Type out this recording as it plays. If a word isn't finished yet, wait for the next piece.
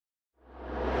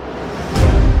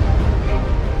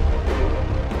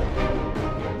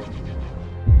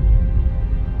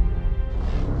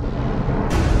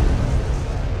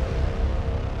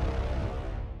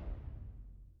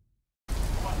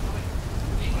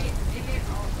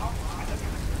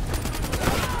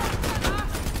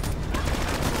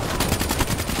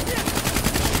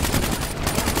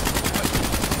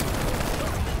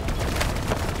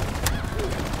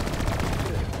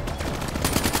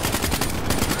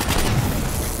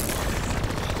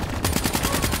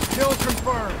Kill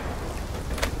confirmed.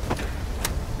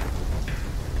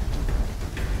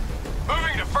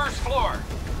 Moving to first floor.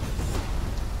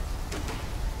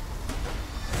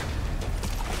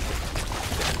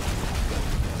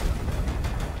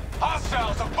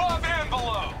 Hostiles above and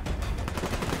below.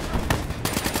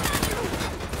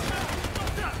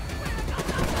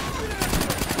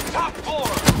 Top floor.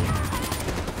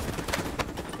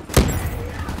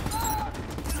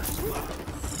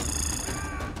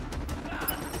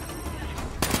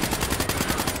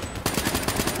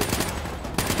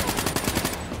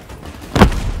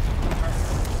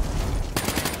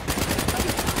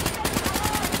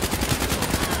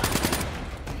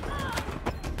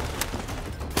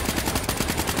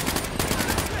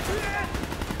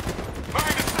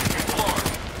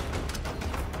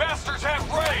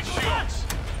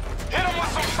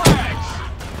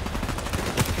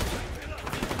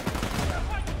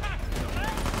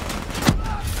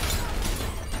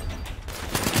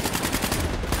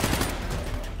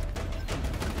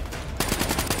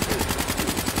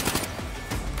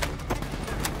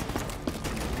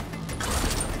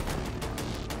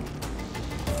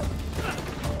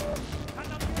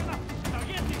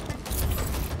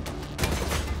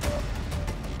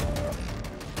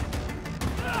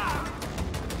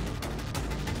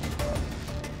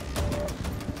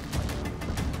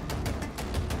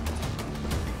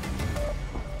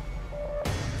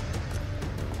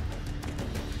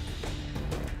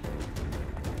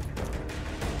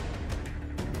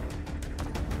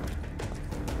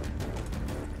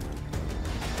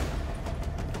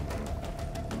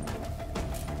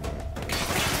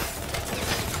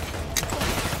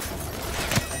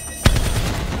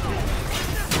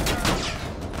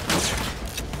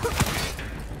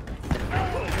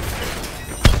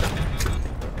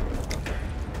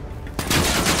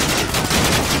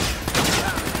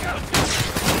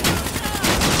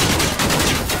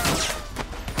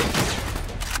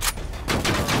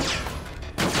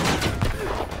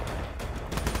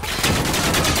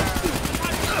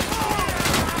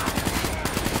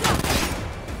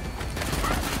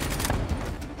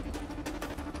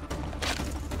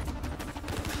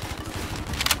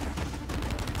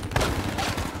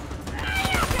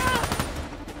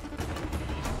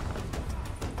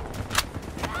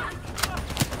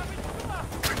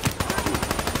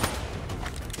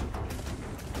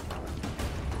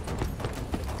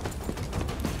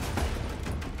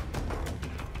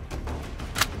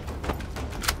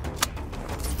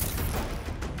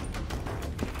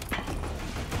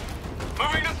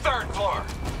 Moving to third floor.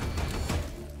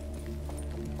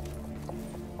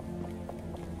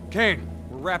 Kane,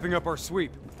 we're wrapping up our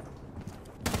sweep.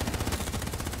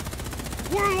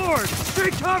 Warlord!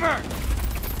 Take cover!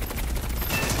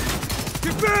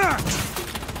 Get back!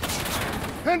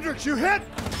 Hendricks, you hit?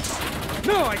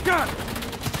 No, I got it!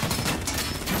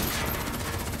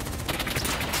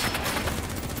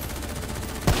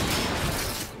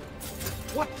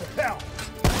 What the hell?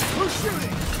 Who's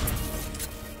shooting?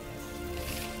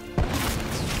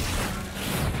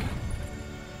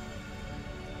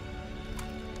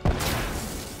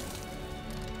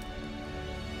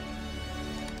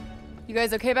 You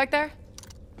guys okay back there?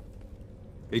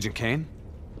 Agent Kane?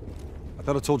 I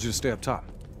thought I told you to stay up top.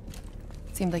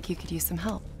 Seemed like you could use some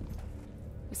help.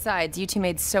 Besides, you two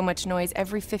made so much noise,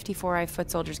 every 54i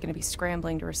foot soldier's gonna be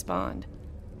scrambling to respond.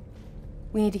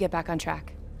 We need to get back on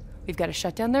track. We've got to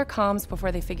shut down their comms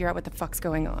before they figure out what the fuck's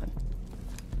going on.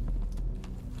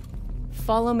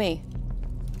 Follow me.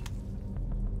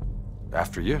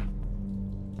 After you.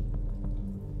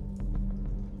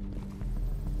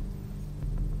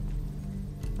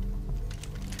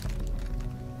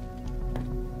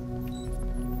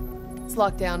 It's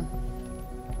locked down.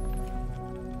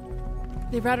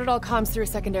 They've routed all comms through a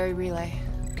secondary relay.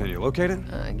 Can you locate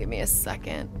it? Give me a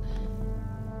second.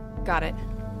 Got it.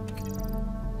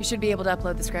 You should be able to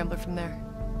upload the scrambler from there.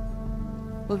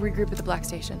 We'll regroup at the Black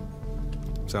Station.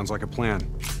 Sounds like a plan.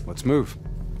 Let's move.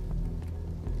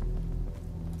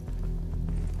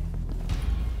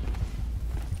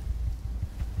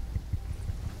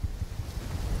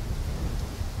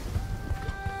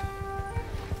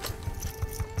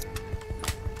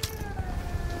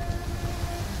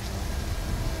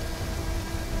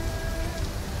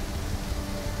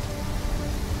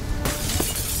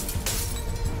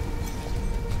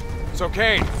 So,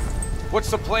 Kane, what's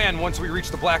the plan once we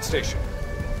reach the Black Station?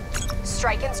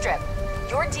 Strike and strip.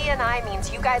 Your DNI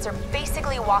means you guys are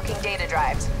basically walking data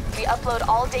drives. We upload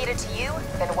all data to you,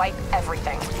 then wipe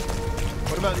everything.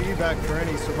 What about the evac for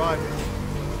any survivors?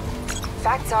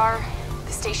 Facts are,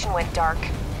 the station went dark.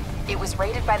 It was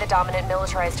raided by the dominant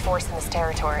militarized force in this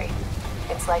territory.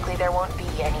 It's likely there won't be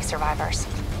any survivors.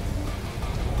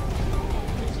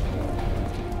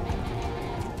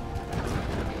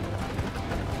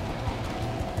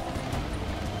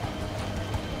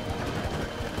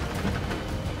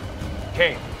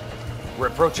 Kane, we're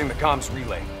approaching the comms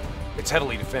relay. It's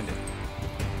heavily defended.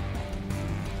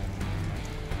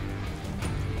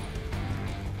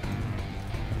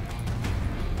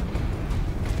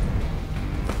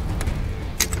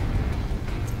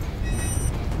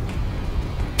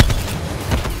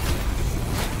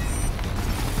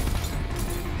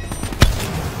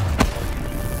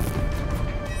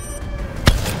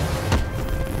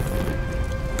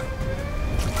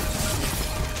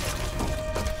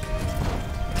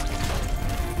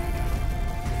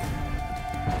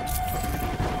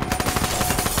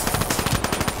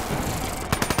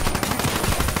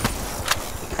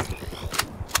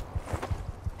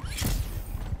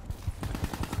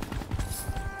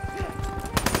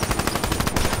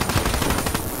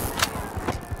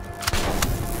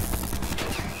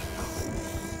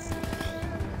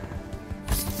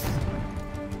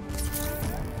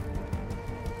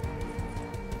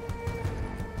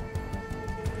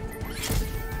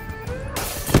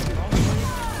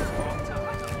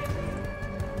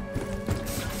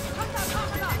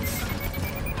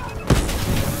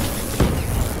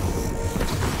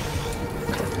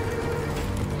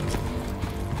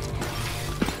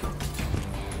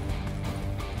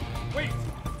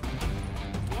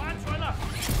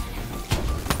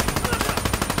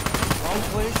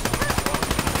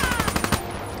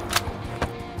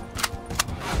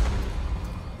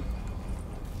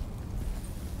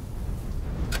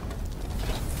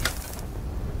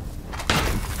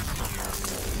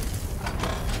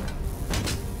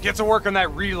 Get to work on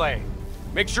that relay.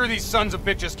 Make sure these sons of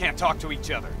bitches can't talk to each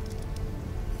other.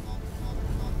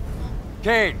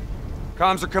 Kane,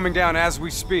 comms are coming down as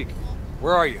we speak.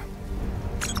 Where are you?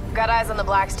 Got eyes on the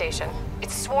Black Station.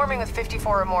 It's swarming with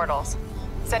 54 Immortals.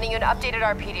 Sending you an updated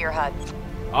RP to your HUD.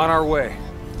 On our way.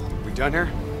 We done here?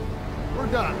 We're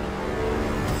done.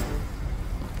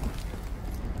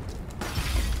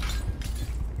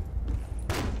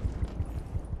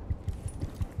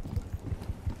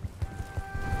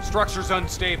 Structure's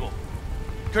unstable.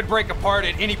 Could break apart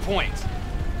at any point.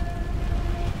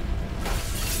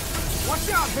 Watch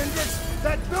out, Hendricks!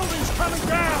 That building's coming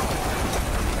down!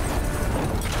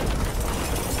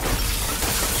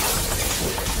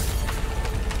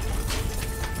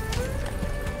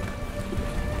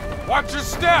 Watch your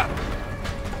step!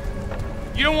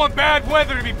 You don't want bad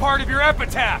weather to be part of your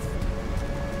epitaph!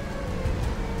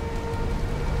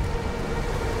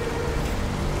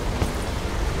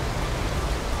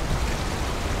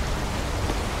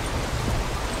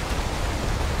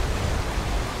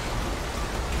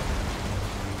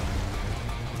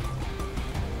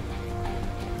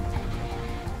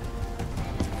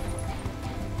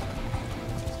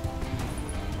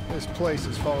 This place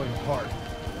is falling apart.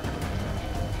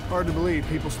 Hard to believe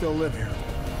people still live here.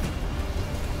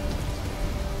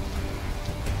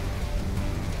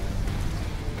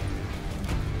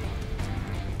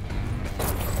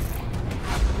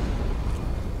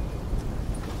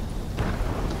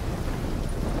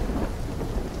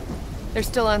 They're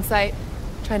still on site,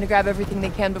 trying to grab everything they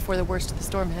can before the worst of the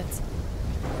storm hits.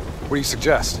 What do you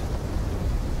suggest?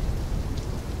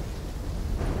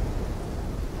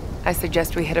 I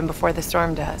suggest we hit him before the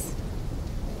storm does.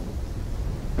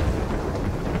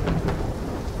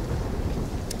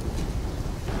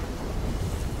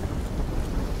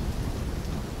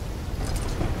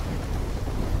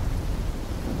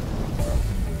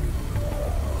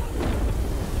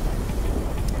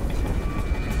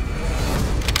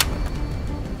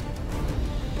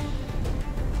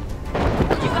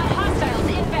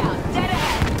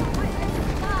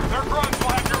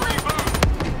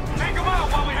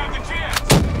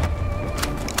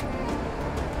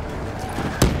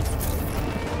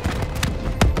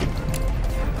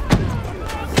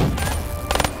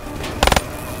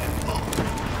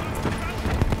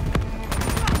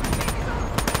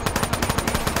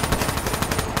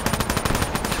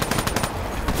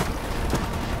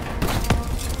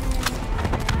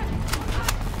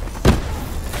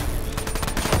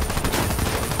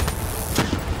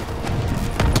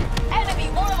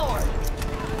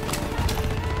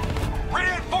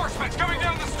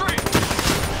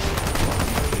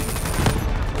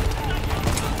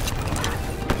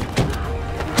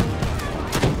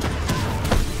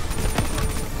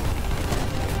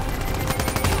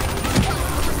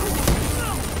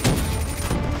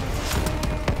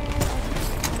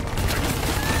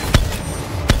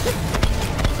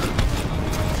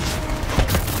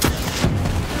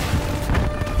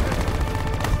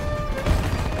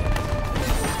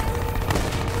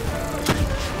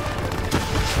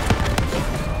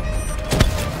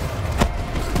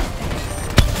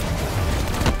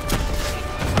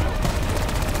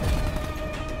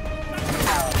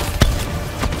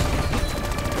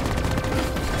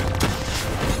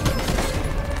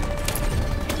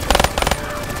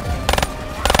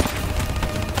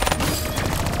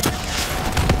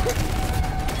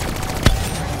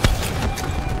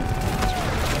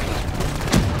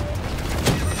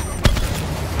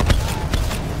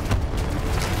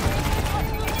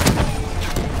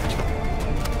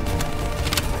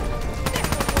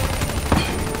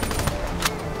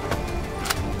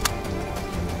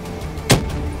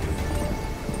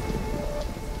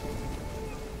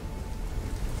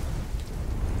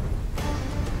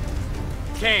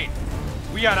 Kane,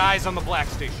 we got eyes on the Black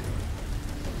Station.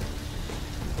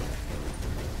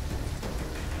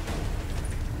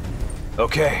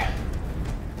 Okay,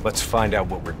 let's find out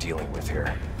what we're dealing with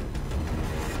here.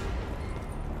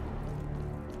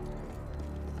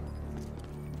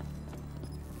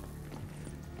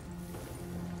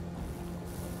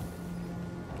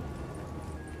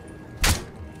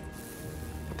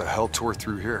 What the hell tore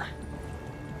through here?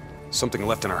 Something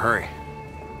left in a hurry.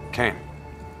 Kane.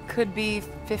 Could be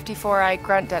 54i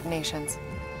grunt detonations.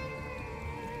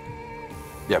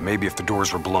 Yeah, maybe if the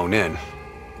doors were blown in.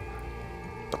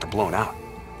 But they're blown out.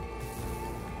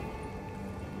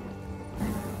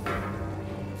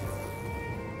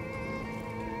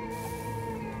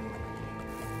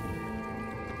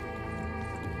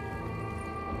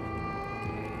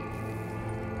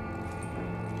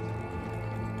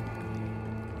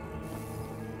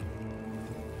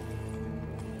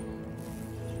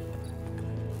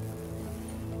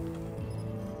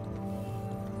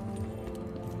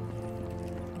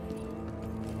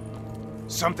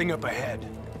 Something up ahead.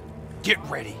 Get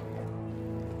ready.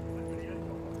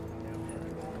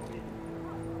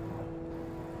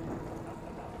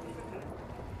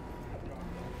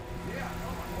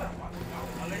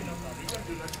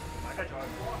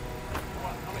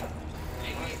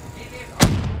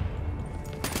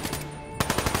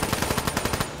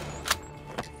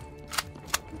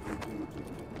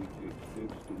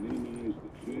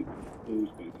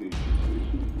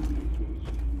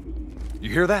 You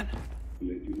hear that?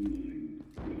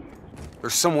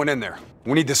 There's someone in there.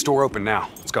 We need this door open now.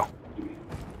 Let's go.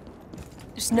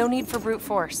 There's no need for brute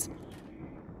force.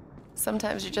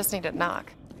 Sometimes you just need to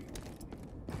knock.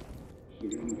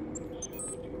 Let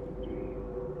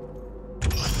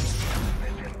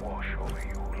them wash over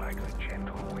you like the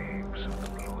gentle waves of the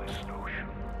bluest ocean.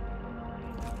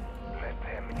 Let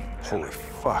them Holy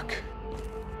fuck.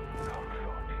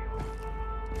 comfort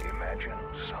you. Imagine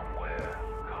somewhere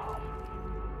calm.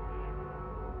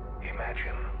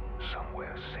 Imagine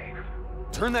somewhere safe.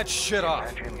 Turn that shit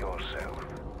off. Imagine yourself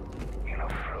in a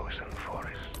frozen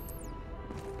forest.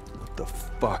 What the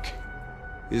fuck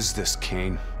is this,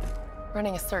 Kane?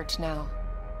 Running a search now.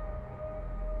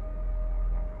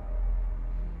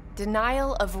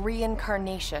 Denial of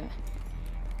reincarnation.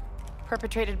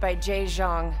 Perpetrated by Jay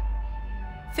Zhang.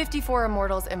 54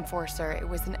 Immortals Enforcer. It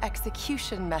was an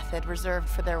execution method reserved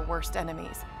for their worst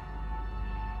enemies.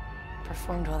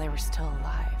 Performed while they were still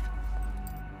alive.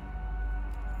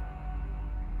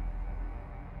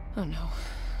 Oh no.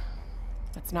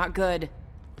 That's not good.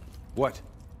 What?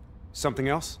 Something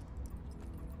else?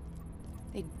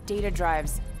 The data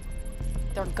drives.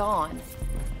 They're gone.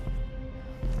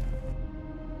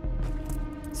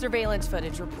 Surveillance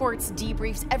footage, reports,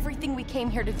 debriefs, everything we came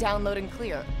here to download and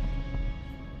clear.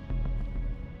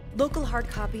 Local hard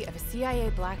copy of a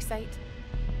CIA black site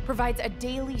provides a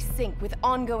daily sync with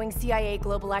ongoing CIA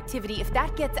global activity. If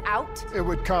that gets out... It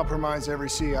would compromise every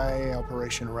CIA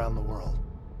operation around the world.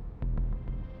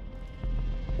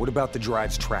 What about the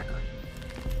drive's tracker?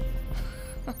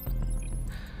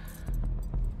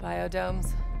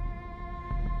 Biodomes.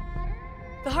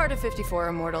 The heart of 54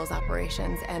 Immortals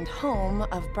operations and home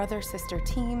of brother-sister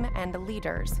team and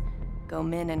leaders, Go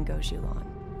Min and Go Zhulan.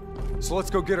 So let's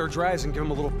go get our drives and give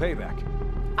them a little payback.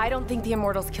 I don't think the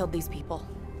Immortals killed these people.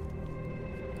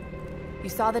 You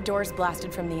saw the doors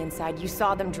blasted from the inside. You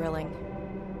saw them drilling.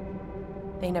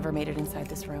 They never made it inside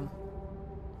this room.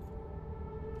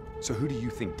 So who do you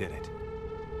think did it?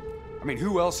 I mean,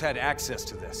 who else had access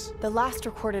to this? The last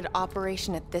recorded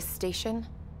operation at this station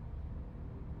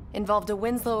involved a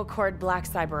Winslow Accord Black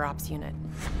Cyber Ops unit.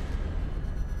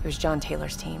 It was John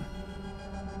Taylor's team.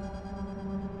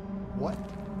 What?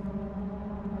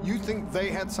 You think they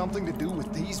had something to do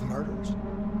with these murders?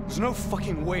 There's no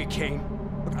fucking way, Kane.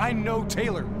 Look, I know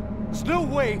Taylor. There's no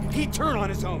way he'd turn on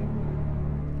his own.